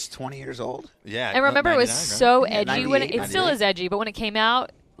 It's, you know, it's 20 years old. Yeah, And remember, it was 99, right? so Yeah, edgy when it 98, still is edgy. But when it came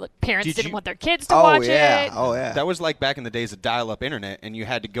out, look, parents Did didn't you- want their kids to Oh watch yeah. it. Oh yeah. That was like back in the days of dial-up internet, and you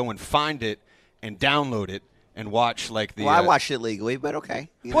had to go and find it and download it and watch like the. well, I watched it legally, but okay.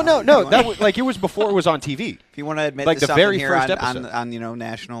 You Well, know, no, if you that wanna- was like it was before it was on TV. If you want to admit like to the something very here first on, episode. on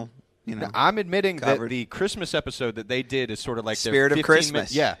national, I'm admitting covered. that the Christmas episode that they did is sort of like Spirit their of 15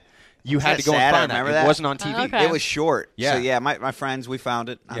 Christmas. Yeah, you Isn't had that to go sad? and I find that. remember It that. wasn't on TV. Oh, okay. It was short. Yeah. So yeah, my friends, we found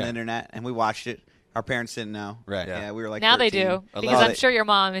it on Yeah. the internet and we watched it. Our parents didn't know. Right. Yeah, we were like Now 13. they do because Well, I'm sure your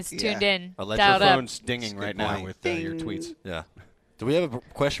mom is Yeah. tuned in, Alleged dialed Your up. phone's dinging good right now point. with your tweets. Yeah. Do we have a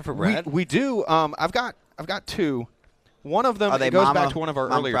question for Brad? We do. I've got two. One of them Are they it goes mama- back to one of our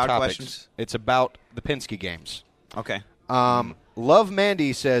mama earlier proud topics. questions? It's about the Penske games. Okay. Love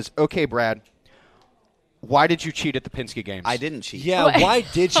Mandy says, okay, Brad, why did you cheat at the Penske games? I didn't cheat. Yeah, why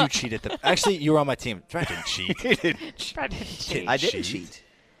did you cheat at the? Actually, you were on my team. Brad didn't cheat. Brad didn't cheat. I didn't cheat.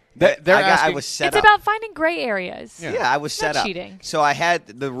 They're I asking, was set It's up. about finding gray areas. Yeah, I was set Not up. cheating. So I had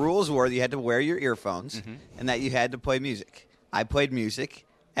the rules were you had to wear your earphones and that you had to play music. I played music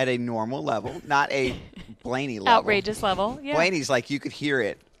at a normal level, not a Blaney level. Outrageous level. Yeah. Blaney's like you could hear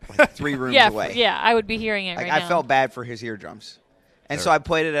it like 3 rooms yeah, away. yeah, I would be hearing it Like, right I now. felt bad for his eardrums. And so I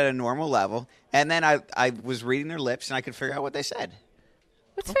played it at a normal level, and then I was reading their lips, and I could figure out what they said.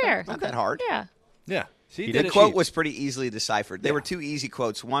 It's fair. Not that hard. Yeah. Yeah. See, He The did quote cheat. was pretty easily deciphered. They were 2 easy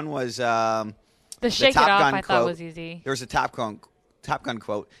quotes. One was The shake it Top off Gun I quote. thought was easy. There was a Top Gun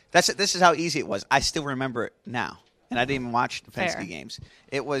quote. This is how easy it was. I still remember it now, and I didn't even watch the Penske Fair. games.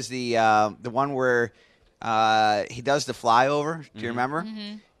 It was the one where he does the flyover. Do you remember?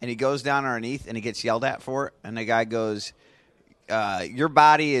 Mm-hmm. And he goes down underneath, and he gets yelled at for it. And the guy goes, "Your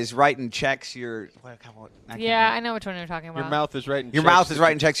body is writing checks. I can't Yeah, remember. I know which one you're talking about. your mouth is writing Your checks mouth is that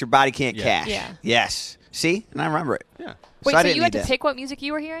writing checks. Your body can't Yeah. cash. Yeah. Yes. See, and I remember it. Yeah. Wait, I so didn't you had need to that. pick what music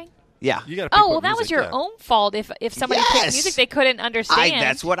you were hearing? Yeah. You got to pick Oh, well, what that was music, your yeah. own fault if somebody Yes. picked music they couldn't understand.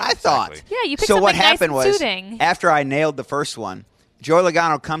 That's what I thought. Exactly. Yeah, you picked So something what nice happened and was, soothing. after I nailed the first one, Joey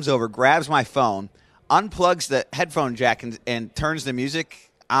Logano comes over, grabs my phone, unplugs the headphone jack, and turns the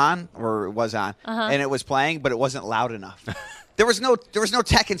music on, or it was on, and it was playing, but it wasn't loud enough. There was no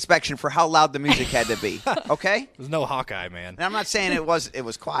tech inspection for how loud the music had to be. Okay. There's no Hawkeye, man. And I'm not saying it was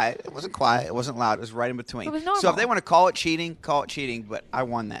quiet. It wasn't quiet. It wasn't loud. It was right in between. It was So if normal. they want to call it cheating, call it cheating. But I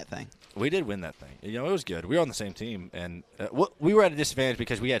won that thing. We did win that thing. You know, it was good. We were on the same team, and we were at a disadvantage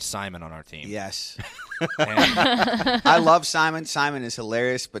because we had Simon on our team. Yes. And I love Simon. Simon is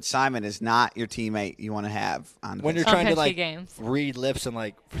hilarious, but Simon is not your teammate you want to have on the when you're bench. trying to Penske like games. read lips and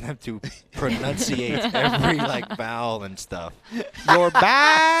like for them to pronunciate every like vowel and stuff. Your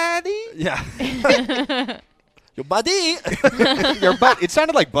body, yeah. Your body, Your butt. It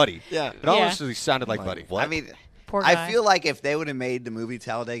sounded like Buddy. yeah. It honestly sounded like Like, Buddy. what? I mean, Poor guy. I feel like if they would have made the movie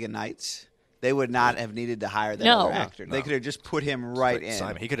Talladega Nights, they would not have needed to hire that No. other actor. They No. could have just put him right in.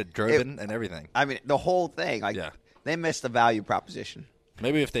 Simon. He could have driven and everything. I mean, the whole thing. Like, Yeah. they missed the value proposition.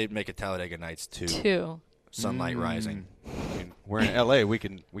 Maybe if they make it Talladega Nights 2, 2. Sunlight Rising. I mean, we're in L.A. We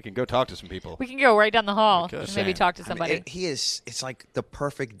can go talk to some people. We can go right down the hall could. and maybe talk to somebody. I mean, he is. It's like the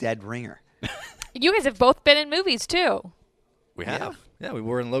perfect dead ringer. You guys have both been in movies too. We have. Yeah, we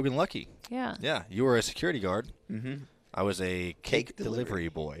were in Logan Lucky. Yeah. Yeah, you were a security guard. Mm-hmm. I was a cake delivery. delivery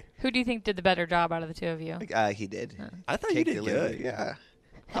boy. Who do you think did the better job out of the two of you? He did. I thought you Cake did delivery, good. Yeah.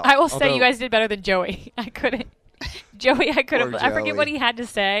 I will say although- you guys did better than Joey. I couldn't. Joey, I couldn't. Poor I forget what Joey. he had to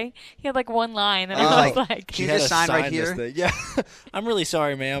say. He had like one line, and He was I was like, like, Can you had just to sign right this here? thing. Yeah, I'm really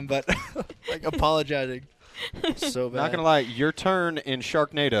sorry, ma'am, but like apologizing so bad. Not gonna lie, your turn in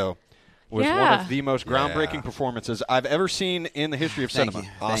Sharknado was one Yeah. of the most groundbreaking Yeah. performances I've ever seen in the history of Thank cinema.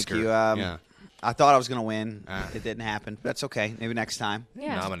 you. Oscar. Thank you. Yeah. I thought I was going to win. It didn't happen. That's okay. Maybe next time.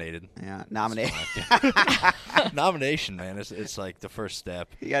 yeah. Nominated. Yeah. Nominate. Nomination, man. It's like the first step.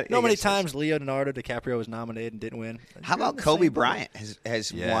 You got- You know how you many got- times Leonardo DiCaprio was nominated and didn't win? How You're in about the Kobe same boat. Bryant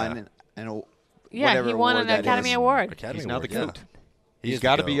has Yeah. won Yeah, whatever he won award an that Academy is. Award. Academy He's now the Award, GOAT. yeah. He's is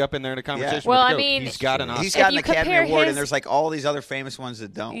got to the be GOAT. up in there in a conversation. Well, with I the GOAT. mean, he's got an Oscar. He's got an you Academy compare Award, his- and there's like all these other famous ones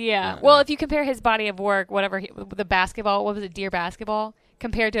that don't. Yeah. Well, if you compare his body of work, whatever the basketball, what was it, Dear Basketball,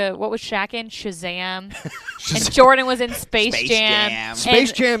 compared to what was Shaq in Shazam, and Jordan was in Space Space Jam. Jam. and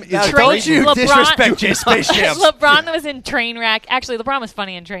Space Jam is Train- don't you LeBron- disrespect Space Jam. LeBron was in Trainwreck. Actually, LeBron was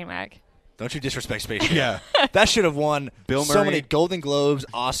funny in Trainwreck. Don't you disrespect Space Jam. Yeah. That should have won Bill so Murray. many Golden Globes,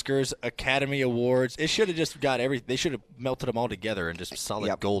 Oscars, Academy Awards. It should have just got They should have melted them all together and just solid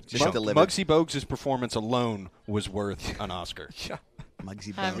Yep. gold. Just chunk. delivered. Muggsy Bogues' performance alone was worth an Oscar.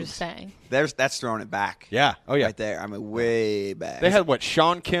 Muggsy I'm Bogues. just saying. That's throwing it back. Yeah. Oh, yeah. Right there. I mean, way back. They had, what,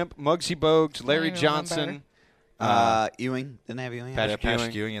 Sean Kemp, Muggsy Bogues, Larry even Johnson. Ewing. Didn't they have Ewing? Patrick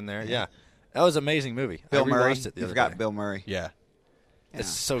Patrick Ewing. Ewing in there. Yeah. That was an amazing movie. Bill I Murray. rewatched it the You other forgot day. Bill Murray. Yeah. It's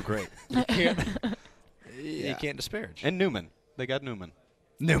so great. You can't, you can't disparage. And Newman. They got Newman.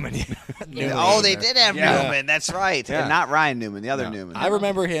 Newman. Newman Oh, was they there. did have Yeah. Newman. That's right. Yeah. And not Ryan Newman, the other No. Newman. I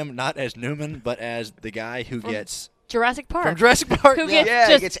remember him not as Newman, but as the guy who gets Jurassic Park. from Jurassic Park. Who yeah. gets Yeah,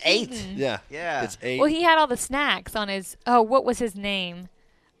 he just gets 8. eaten. yeah, Yeah. It's 8. Well, he had all the snacks on his. Oh, what was his name?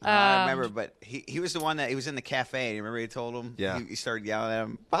 I remember, but he was the one that he was in the cafe. And you remember he told him? Yeah. He started yelling at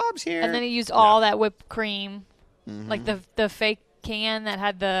him, Bob's here. And then he used all that whipped cream, like the fake can that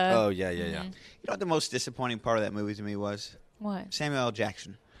had the. Oh yeah. You know what the most disappointing part of that movie to me was? What? Samuel L.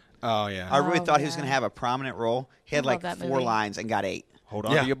 Jackson. Oh, yeah. I really Oh, thought he was yeah. going to have a prominent role. He had I love like that 4 movie. lines and got 8. Hold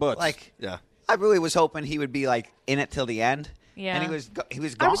on Yeah. to your butts. Like, Yeah. I really was hoping he would be like in it till the end. Yeah. And he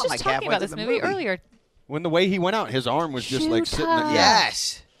was I gone was just like talking halfway about through this the movie earlier. When the way he went out, his arm was just like sitting. Shoot-a.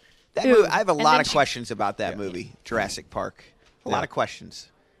 Yes. That Dude. movie, I have a And lot then of questions about that movie, Jurassic Park. A lot of questions.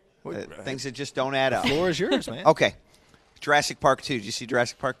 Things that just don't add up. The floor is yours, man. Okay. Jurassic Park 2. Did you see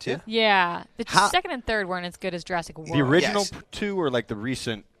Jurassic Park 2? Yeah. The How- second and third weren't as good as Jurassic World. The original Yes. 2 or like the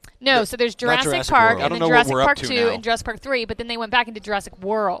recent? No, so there's Jurassic Jurassic Park World. I and don't then know what Jurassic we're up Park to 2 now. and Jurassic Park 3, but then they went back into Jurassic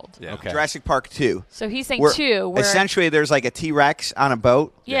World. Yeah. Okay. Jurassic Park 2. So he's saying Where 2. Where, essentially there's like a T-Rex on a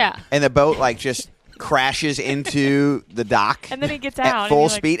boat. yeah. And the boat like just crashes into the dock. And then he gets out at and full he,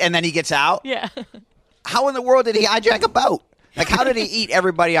 like- speed. And then he gets out. Yeah. How in the world did he hijack a boat? Like, how did he eat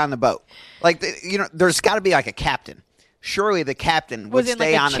everybody on the boat? Like, there's got to be like a captain. Surely the captain would Was in,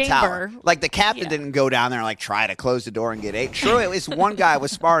 stay like, a on the tower. chamber. Like, the captain Yeah. didn't go down there and like try to close the door and get ate. Surely at least one guy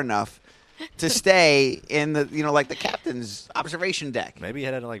was smart enough to stay in the, like the captain's observation deck. Maybe he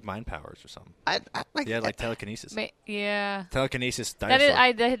had like mind powers or something. Like, He had like telekinesis. Yeah. Telekinesis. That is,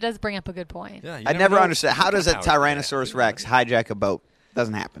 dinosaur. that does bring up a good point. Yeah, you I never know understood. How does a what power he had. Tyrannosaurus Rex hijack a boat?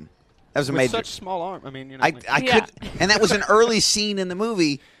 Doesn't happen. That was a With major. such small arm. I mean, I Yeah. could, and that was an early scene in the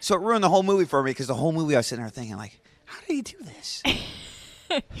movie, so it ruined the whole movie for me because the whole movie I was sitting there thinking, like, how did he do this?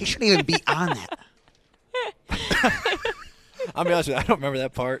 He shouldn't even be on that. I'll be honest with you, I don't remember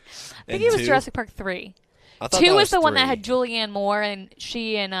that part. I think it was Jurassic Park 3. I thought 2 that was the one that 3. had Julianne Moore and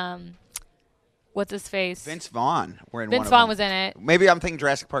she and what's his face? Vince Vaughn were in Vince one of Vaughn them. was in it. Maybe I'm thinking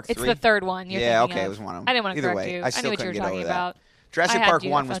Jurassic Park 3. It's the third one. You're Yeah, thinking okay, of. it was one of them. I didn't want to Either correct way, you. I I still knew what you couldn't were get talking over that. about. Jurassic I had Park you,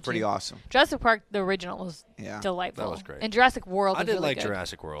 1 I was thought pretty you. awesome. Jurassic Park, the original, was Yeah. delightful. That was great. And Jurassic World I was did really like good.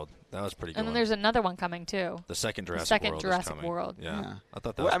 Jurassic World. That was pretty good. And then one. there's another one coming too. The second Jurassic second World. Jurassic is coming. World. Yeah. I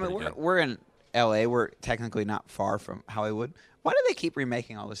thought that Well, was I mean, pretty good. we're in L.A. We're technically not far from Hollywood. Why do they keep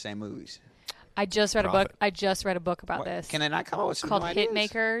remaking all the same movies? I just read a Profit. book. I just read a book about What- this. Can they not come up with some called new ideas?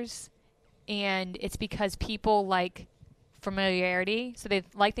 Hitmakers, and it's because people like familiarity, so they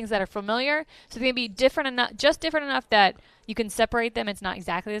like things that are familiar. So they can be different enough, just different enough that you can separate them. It's not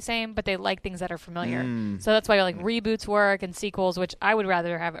exactly the same, but they like things that are familiar. So that's why like reboots work and sequels, which I would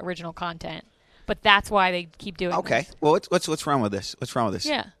rather have original content. But that's why they keep doing. Okay. this. Well, what's wrong with this? What's wrong with this?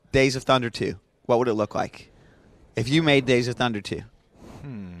 Yeah. Days of Thunder 2. What would it look like if you made Days of Thunder 2?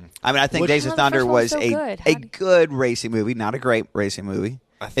 I mean, I think Days Oh, of the Thunder first one was was so a good. How do- good racing movie, not a great racing movie.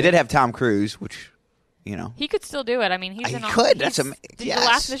 It did have Tom Cruise, which, He could still do it. I mean, he's He in all, could. he's- That's did yes. the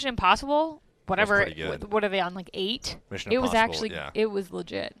last Mission Impossible, whatever. pretty good. What are they on, like 8? Mission it was Impossible, actually. yeah. It was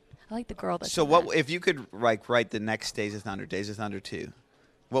legit. I like the girl. That's So in what that. if you could write the next Days of Thunder 2?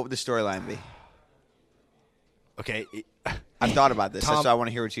 What would the storyline be? Okay. I've thought about this. Tom- That's why I want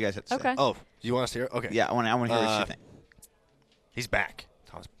to hear what you guys have to say. Okay. Oh, you want us to hear? Okay. Yeah, I want to hear what you think. He's back.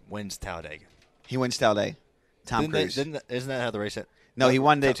 Thomas wins Talladega. He wins Talladega. Tom Cruise. Isn't that how the race? No, he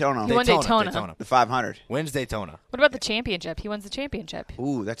won Daytona. He won Daytona. The 500. Wins Daytona. What about the championship? He wins the championship.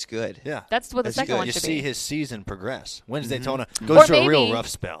 Ooh, that's good. Yeah. That's what the That's second good. one You should see be. his season progress. Wins Mm-hmm. Daytona. Or Goes through a real maybe- rough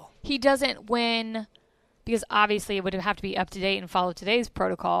spell. He doesn't win because obviously it would have to be up to date and follow today's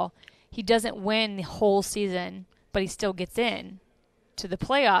protocol. He doesn't win the whole season, but he still gets in to the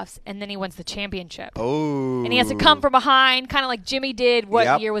playoffs, and then he wins the championship. Oh. And he has to come from behind, kind of like Jimmy did. What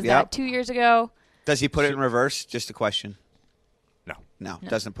Yep, year was yep. that? 2 years ago? Does he put it in reverse? Just a question. No. No,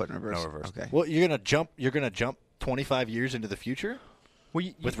 doesn't put it in reverse. No reverse. Okay. Well, you're gonna jump 25 years into the future Well,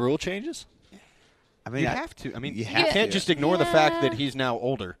 with rule changes. I mean, you have to. I mean, you you have can't to. just ignore the fact that Yeah. he's now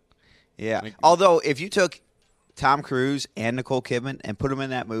older. Yeah. Like- Although, if you took Tom Cruise and Nicole Kidman and put them in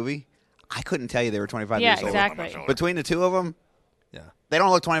that movie, I couldn't tell you they were 25 Yeah, years old. exactly. Between the two of them, Yeah. they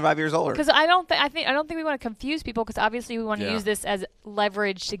don't look 25 years older. Because I don't think we want to confuse people. Because obviously we want to Yeah. use this as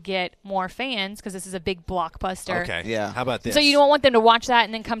leverage to get more fans. Because this is a big blockbuster. Okay. Yeah. How about this? So you don't want them to watch that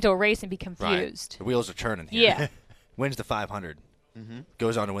and then come to a race and be Right. confused. The wheels are turning here. Yeah. Wins the 500. Mm-hmm.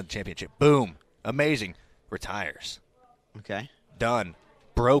 Goes on to win the championship. Boom. Amazing. Retires. Okay. Done.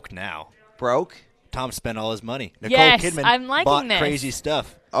 Broke now. Broke. Tom spent all his money. Nicole Yes, Kidman I'm liking bought this. crazy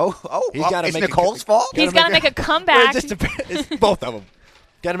stuff. He's gotta it's make a- Nicole's fault? He's got to make a comeback. It's both of them.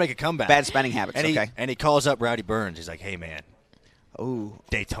 Got to make a comeback. Bad spending habits, and okay. And he calls up Rowdy Burns. He's like, hey, man, Ooh.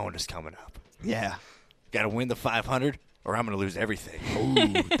 Daytona's coming up. Yeah. Got to win the 500 or I'm going to lose everything.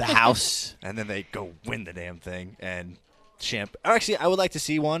 Ooh, the house. And then they go win the damn thing. And actually, I would like to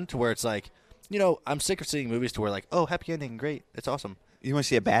see one to where it's like, I'm sick of seeing movies to where like, oh, happy ending, great, it's awesome. You want to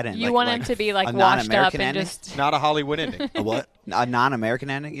see a bad ending? You want him to be like a washed up non-American and ending? just. Not a Hollywood ending. A what? A non-American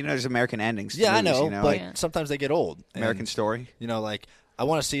ending? There's American endings. to Yeah, I movies, know, but like sometimes they get old. American And, Story. like I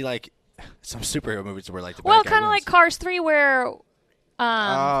want to see like some superhero movies where like the Well, bad guy kind of wins. like Cars 3, where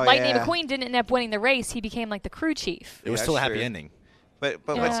Lightning yeah. McQueen didn't end up winning the race. He became like the crew chief. It was Yeah, still a happy sure. ending. But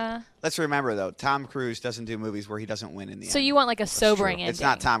Yeah. let's remember though, Tom Cruise doesn't do movies where he doesn't win in the So end. you want like a sobering true. ending? It's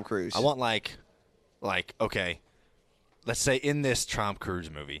not Tom Cruise. I want like okay, let's say in this Tom Cruise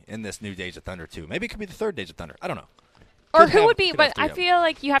movie, in this new Days of Thunder 2, maybe it could be the third Days of Thunder. I don't know. Or Could who have- would be? could But have three I of them. feel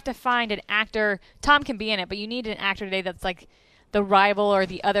like you have to find an actor. Tom can be in it, but you need an actor today that's like the rival or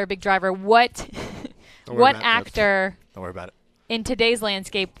the other big driver. What worry what about it. actor Don't worry about it. in today's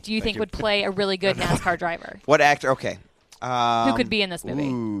landscape do you think would play a really good NASCAR driver? What actor? Okay. Who could be in this movie?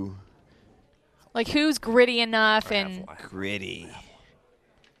 Ooh, Like who's gritty enough and gritty.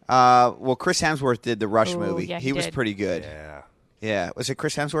 Well, Chris Hemsworth did the Rush Ooh, movie. yeah, he he was did. pretty good. Yeah. Yeah. Was it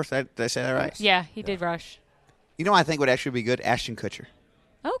Chris Hemsworth? Did I say that right? yeah, he did Rush. You know, I think would actually be good. Ashton Kutcher.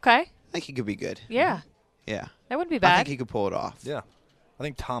 Okay, I think he could be good. yeah, Yeah. that wouldn't be I bad. think he could pull it off. Yeah. I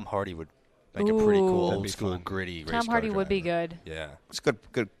think Tom Hardy would make a pretty cool, Ooh. old school, gritty race Tom car Hardy would be driver. good. Yeah. It's good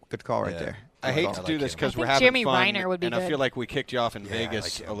call right Yeah. there. I hate I to like do this him. because I we're think having Jeremy fun, Reiner would be and I good. feel like we kicked you off in Yeah, I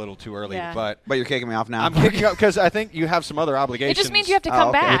Vegas like a him. little too early. Yeah. But But you're kicking me off now. I'm kicking up because I think you have some other obligations. It just means you have to come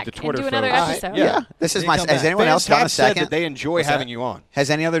okay. back With the and Twitter do another folks. episode. Yeah. Yeah. This is They my. come Has back. anyone else Fans done a have said second? that they enjoy What's having that? you on. Has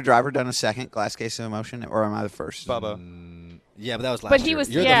any other driver done a second Glass Case of Emotion, or am I the first? Bubba. Yeah, but that was last But he year. was-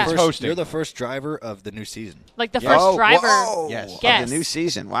 You're yeah. the He's first, hosting. You're the first driver of the new season. Like the Yeah. first Oh, driver. whoa, Yes. of Yes. the new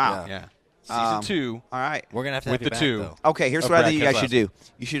season. Wow. Yeah. Yeah. Season 2. All right. We're gonna have to With have you the back, two. though. Okay, here's Of what I Brad think you guys should Keselowski. do.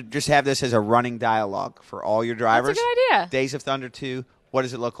 You should just have this as a running dialogue for all your That's drivers. a good idea. Days of Thunder 2. What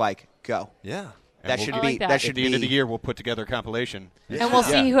does it look like? Go. Yeah. That we'll should I be. like that. That At should At the be end of the year, we'll put together a compilation. And we'll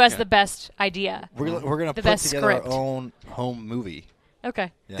see who has the best idea. We're gonna The put best together script. our own home movie.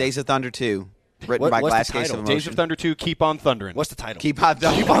 Okay. Yeah. Days of Thunder 2, written by what's Glass the Case title? of Days Emotion. of Thunder 2, Keep on Thundering. What's the title? Keep on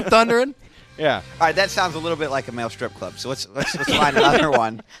thundering. Keep on thundering. Yeah. All right, that sounds a little bit like a male strip club. So let's find another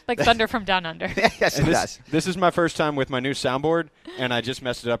one. Like Thunder from Down Under. Yes, it And does. this is my first time with my new soundboard, and I just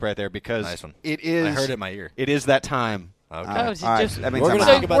messed it up right there because Nice one. it is. I heard it in my ear. It is that time. Okay. All right, Oh, so all right, just- that means We're I'm gonna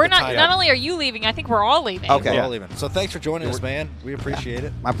So out. talk about we're the not. title. Not only are you leaving, I think we're all leaving. Okay. We're Yeah. all leaving. So thanks for joining us, man. We appreciate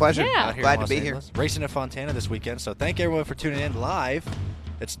it. My pleasure. Yeah. Out here Glad in to Los be here. Angeles. Racing at Fontana this weekend. So thank everyone for tuning in live.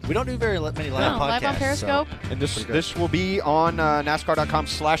 We don't do very many live No, podcasts. live on Periscope. And this Pretty good. this will be on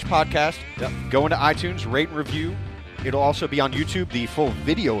NASCAR.com/podcast. Yep. Go into iTunes, rate and review. It'll also be on YouTube, the full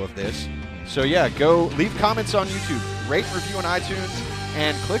video of this. So yeah, go leave comments on YouTube, rate and review on iTunes,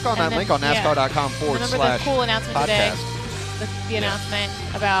 and click on And that then- link on yeah. NASCAR.com/podcast. Remember the cool announcement today? The announcement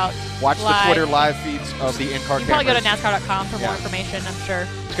about Watch the live. Twitter live feeds of the in-car You can probably go to cameras. NASCAR.com for more Yeah. information, I'm sure.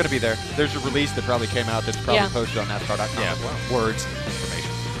 It's going to be there. There's a release that probably came out that's probably Yeah. posted on NASCAR.com Yeah, as well. words,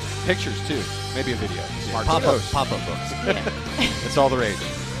 information. Pictures too, maybe a video. Smart Pop-up post. books. Yeah. It's all the rage.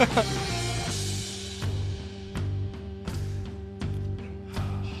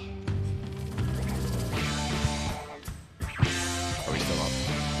 Are we still on?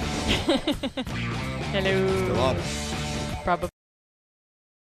 Hello. Still on.